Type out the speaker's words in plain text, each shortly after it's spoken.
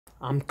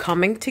I'm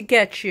coming to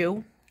get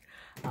you.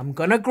 I'm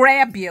gonna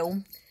grab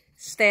you.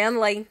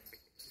 Stanley.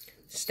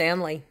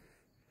 Stanley.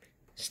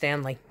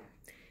 Stanley.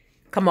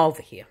 Come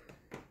over here.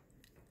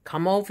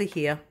 Come over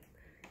here.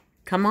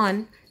 Come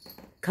on.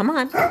 Come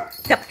on.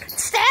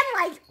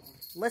 Stanley!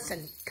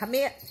 Listen, come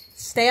here.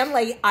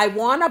 Stanley, I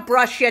want to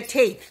brush your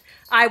teeth.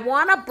 I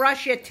want to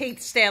brush your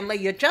teeth, Stanley.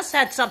 You just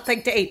had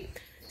something to eat.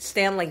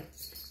 Stanley.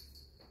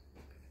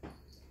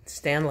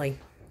 Stanley.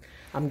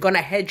 I'm going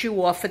to head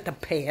you off at the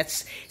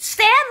pass.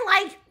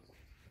 Stanley!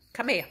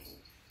 Come here.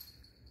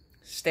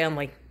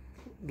 Stanley,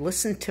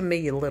 listen to me,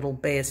 you little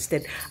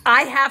bastard.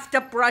 I have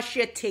to brush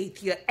your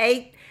teeth. You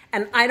ate,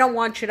 and I don't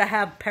want you to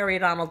have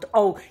periodontal.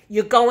 Oh,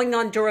 you're going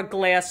under a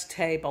glass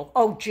table.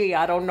 Oh, gee,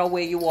 I don't know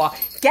where you are.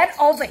 Get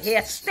over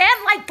here.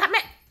 Stanley, come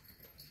here.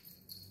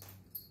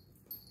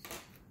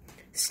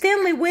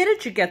 Stanley, where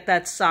did you get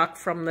that sock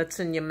from that's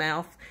in your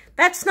mouth?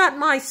 That's not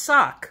my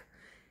sock.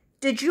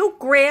 Did you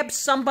grab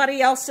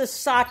somebody else's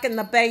sock in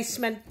the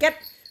basement?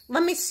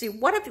 Let me see.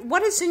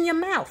 What is in your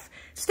mouth?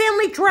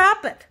 Stanley,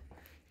 drop it.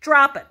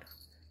 Drop it.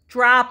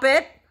 Drop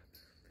it.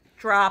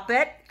 Drop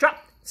it.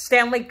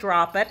 Stanley,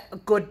 drop it. A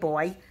good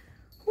boy.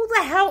 Who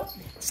the hell?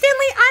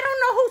 Stanley, I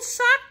don't know whose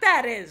sock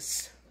that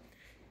is.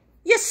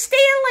 You're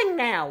stealing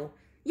now.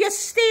 You're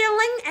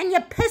stealing and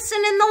you're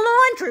pissing in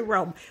the laundry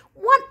room.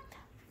 What?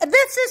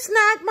 This is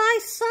not my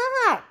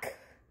sock.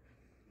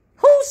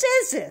 Whose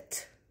is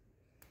it?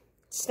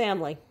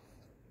 Stanley,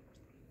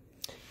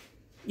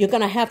 you're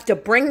going to have to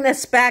bring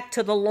this back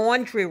to the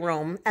laundry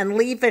room and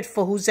leave it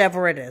for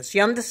whoever it is.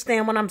 You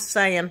understand what I'm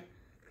saying?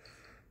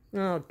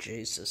 Oh,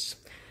 Jesus.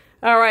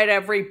 All right,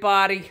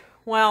 everybody.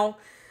 Well,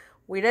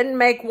 we didn't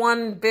make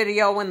one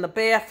video in the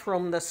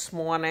bathroom this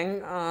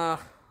morning. I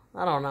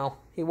don't know.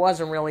 He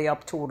wasn't really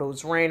up to it. It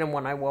was raining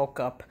when I woke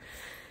up.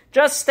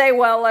 Just stay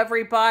well,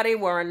 everybody.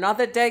 We're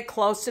another day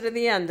closer to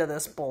the end of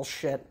this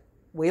bullshit.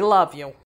 We love you.